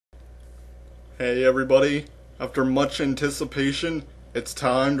Hey everybody, after much anticipation, it's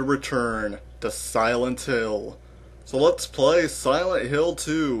time to return to Silent Hill. So let's play Silent Hill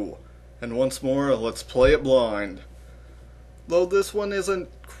 2, and once more, let's play it blind. Though this one isn't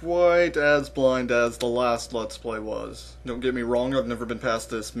quite as blind as the last Let's Play was. Don't get me wrong, I've never been past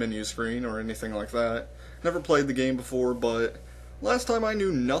this menu screen or anything like that. Never played the game before, but last time I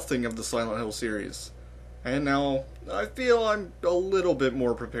knew nothing of the Silent Hill series. And now, I feel I'm a little bit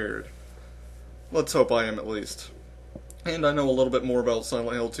more prepared. Let's hope I am, at least. And I know a little bit more about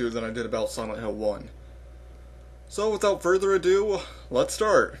Silent Hill 2 than I did about Silent Hill 1. So without further ado, let's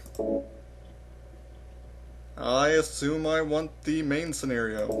start. I assume I want the main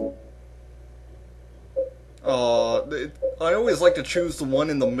scenario. I always like to choose the one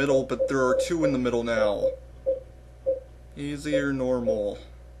in the middle, but there are two in the middle now. Easy or normal?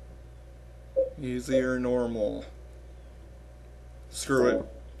 Easy or normal? Screw it.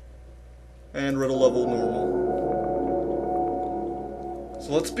 And riddle level normal.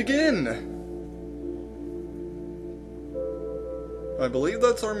 So let's begin! I believe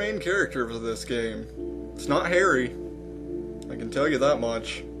that's our main character for this game. It's not Harry. I can tell you that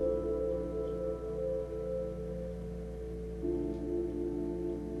much.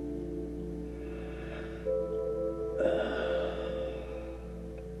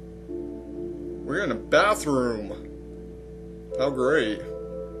 We're in a bathroom. How great.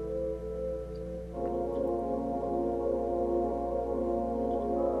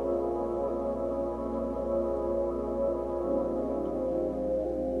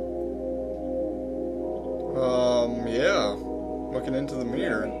 Yeah. Looking into the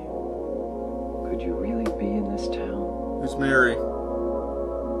mirror. Could you really be in this town? Who's Mary?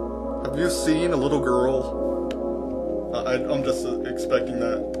 Have you seen a little girl? I'm just expecting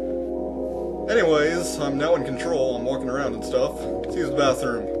that. Anyways, I'm now in control. I'm walking around and stuff. Let's use the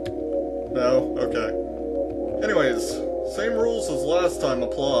bathroom. No? Okay. Anyways, same rules as last time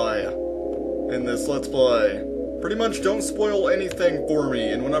apply in this Let's Play. Pretty much don't spoil anything for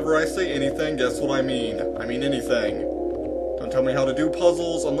me, and whenever I say anything, guess what I mean. I mean anything. Don't tell me how to do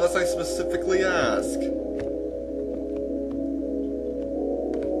puzzles unless I specifically ask.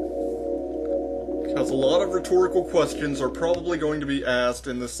 Because a lot of rhetorical questions are probably going to be asked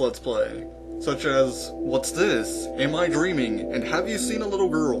in this Let's Play. Such as, what's this? Am I dreaming? And have you seen a little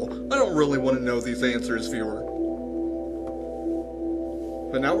girl? I don't really want to know these answers, viewer.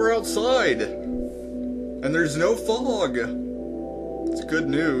 But now we're outside. And there's no fog. It's good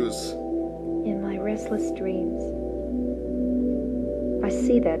news. In my restless dreams, I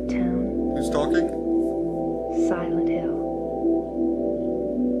see that town. Who's talking? Silent Hill.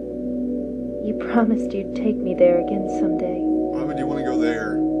 You promised you'd take me there again someday. Why would you want to go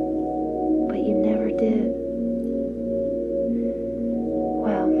there? But you never did.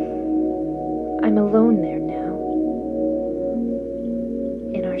 Well, I'm alone there now.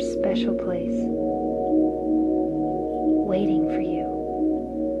 In our special place. Waiting for you.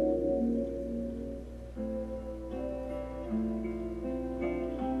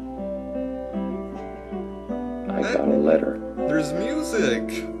 I got a letter. There's music.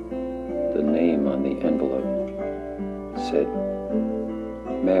 The name on the envelope said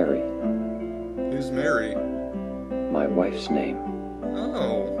Mary, Who's Mary? my wife's name.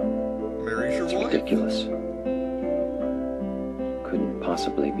 Oh. Mary's your It's wife? ridiculous. Couldn't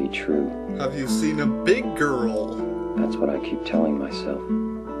possibly be true. Have you seen a big girl? That's what I keep telling myself.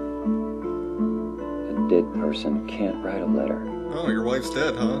 A dead person can't write a letter. Oh, your wife's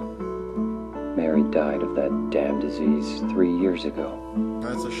dead, huh? Mary died of that damn disease 3 years ago.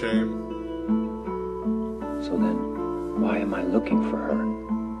 That's a shame. So then, why am I looking for her?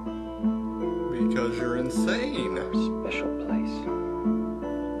 Because you're insane. Our special place.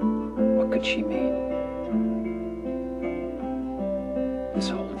 What could she mean? This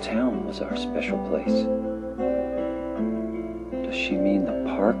whole town was our special place. Does she mean the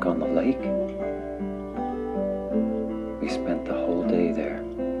park on the lake? We spent the whole day there.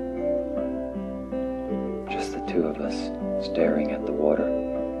 Just the two of us, staring at the water.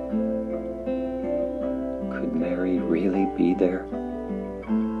 Could Mary really be there?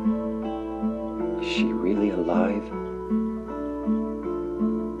 Is she really alive?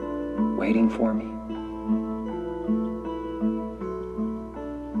 Waiting for me?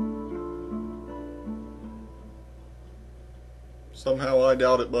 Somehow I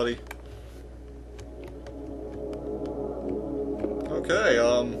doubt it, buddy. Okay,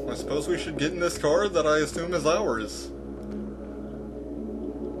 I suppose we should get in this car that I assume is ours.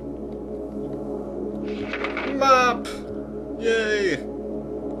 Map! Yay!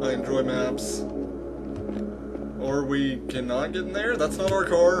 I enjoy maps. Or we cannot get in there? That's not our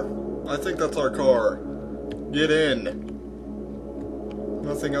car. I think that's our car. Get in.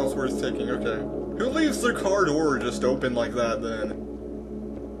 Nothing else worth taking, okay. Who leaves their car door just open like that then?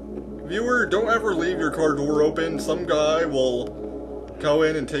 Viewer, don't ever leave your car door open. Some guy will go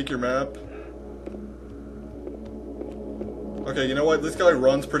in and take your map. Okay, you know what? This guy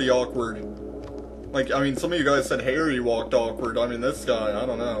runs pretty awkward. Like, I mean, some of you guys said Harry walked awkward. I mean, this guy, I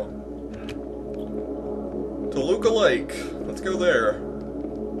don't know. Toluca Lake. Let's go there.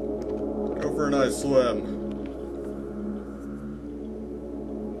 Go for a nice swim.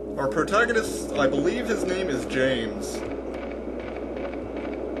 Our protagonist, I believe his name is James.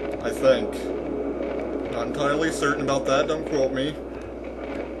 I think. Not entirely certain about that, don't quote me.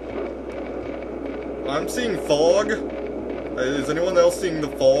 I'm seeing fog. Is anyone else seeing the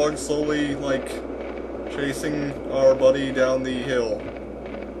fog slowly, like, chasing our buddy down the hill?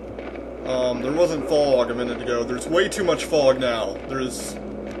 There wasn't fog a minute ago. There's way too much fog now. There's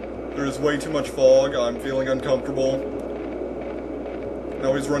way too much fog. I'm feeling uncomfortable.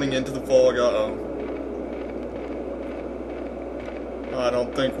 Now he's running into the fog. Uh-oh. I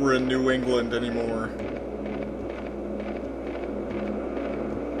don't think we're in New England anymore.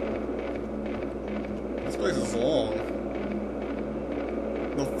 This place is long.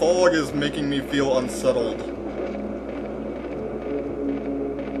 The fog is making me feel unsettled.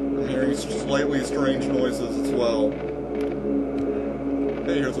 I'm hearing slightly strange noises as well.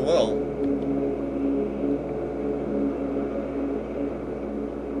 Hey, here's a well.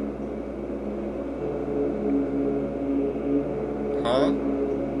 Huh?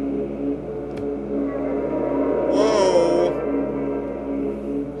 Whoa!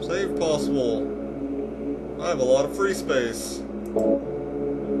 Save possible. I have a lot of free space.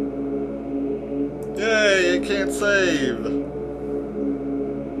 Yay, it can't save!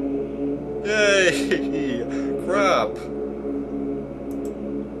 Yay! Crap!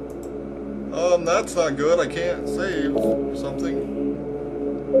 That's not good. I can't save something.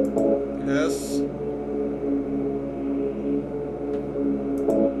 Yes.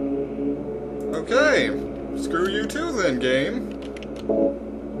 Okay. Screw you too then, game.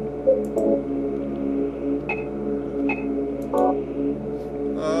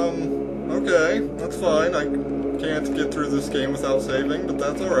 Okay, that's fine. I can't get through this game without saving, but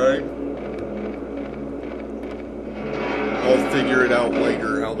that's alright. I'll figure it out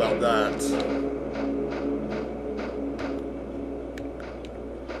later, how about that?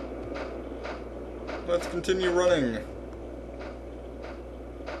 Let's continue running.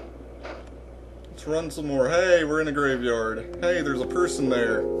 Let's run some more. Hey, we're in a graveyard. Hey, there's a person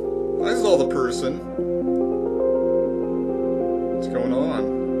there. I saw the person. What's going on?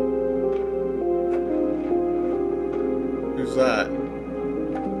 Who's that?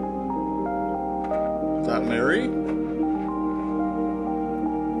 Is that Mary?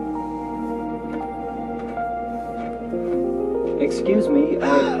 Excuse me,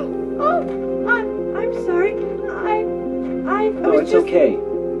 I'm sorry. I No, was it's just... okay.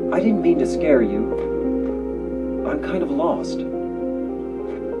 I didn't mean to scare you. I'm kind of lost.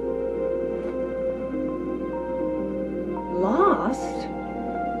 Lost?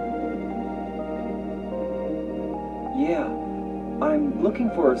 Yeah. I'm looking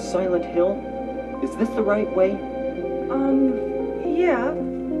for Silent Hill. Is this the right way? Yeah.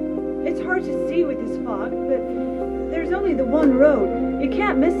 It's hard to see with this fog, but there's only the one road. You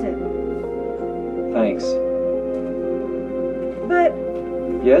can't miss it. Thanks. But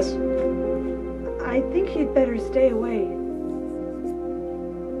Yes? I think you'd better stay away.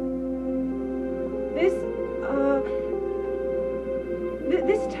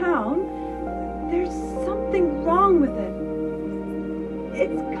 This town, there's something wrong with it.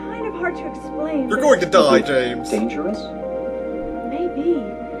 It's kind of hard to explain. You're but going to die, James. Dangerous? Maybe.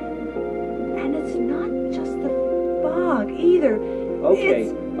 And it's not just the fog either. Okay,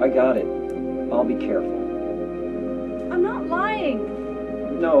 It's... I got it. I'll be careful. I'm not lying.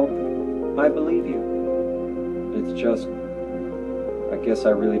 No, I believe you. It's just... I guess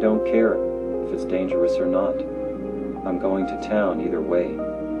I really don't care if it's dangerous or not. I'm going to town either way.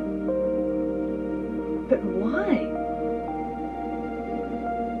 But why?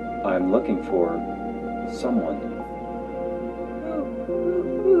 I'm looking for someone.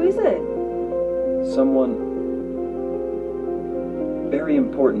 Who is it? Someone very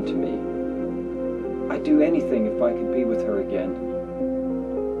important to me. I'd do anything if I could be with her again.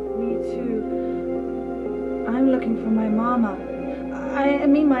 Me too. I'm looking for my mama. I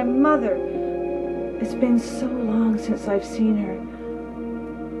mean my mother. It's been so long since I've seen her.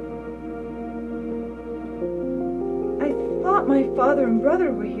 I thought my father and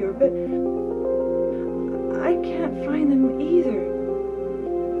brother were here, but I can't find them either.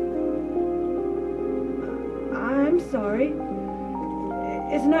 sorry.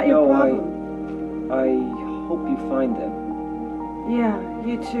 It's not your problem. I hope you find them. Yeah,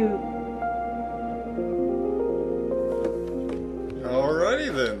 you too.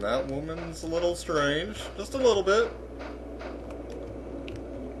 Alrighty then, that woman's a little strange. Just a little bit.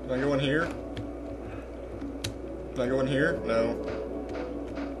 Can I go in here? Can I go in here? No.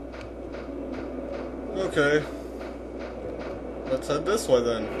 Okay. Let's head this way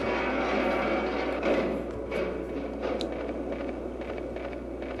then.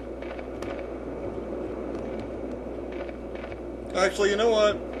 Actually, you know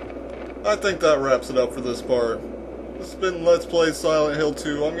what? I think that wraps it up for this part. This has been Let's Play Silent Hill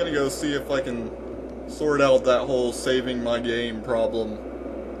 2. I'm gonna go see if I can sort out that whole saving my game problem.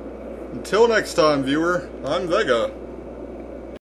 Until next time, viewer, I'm Vega.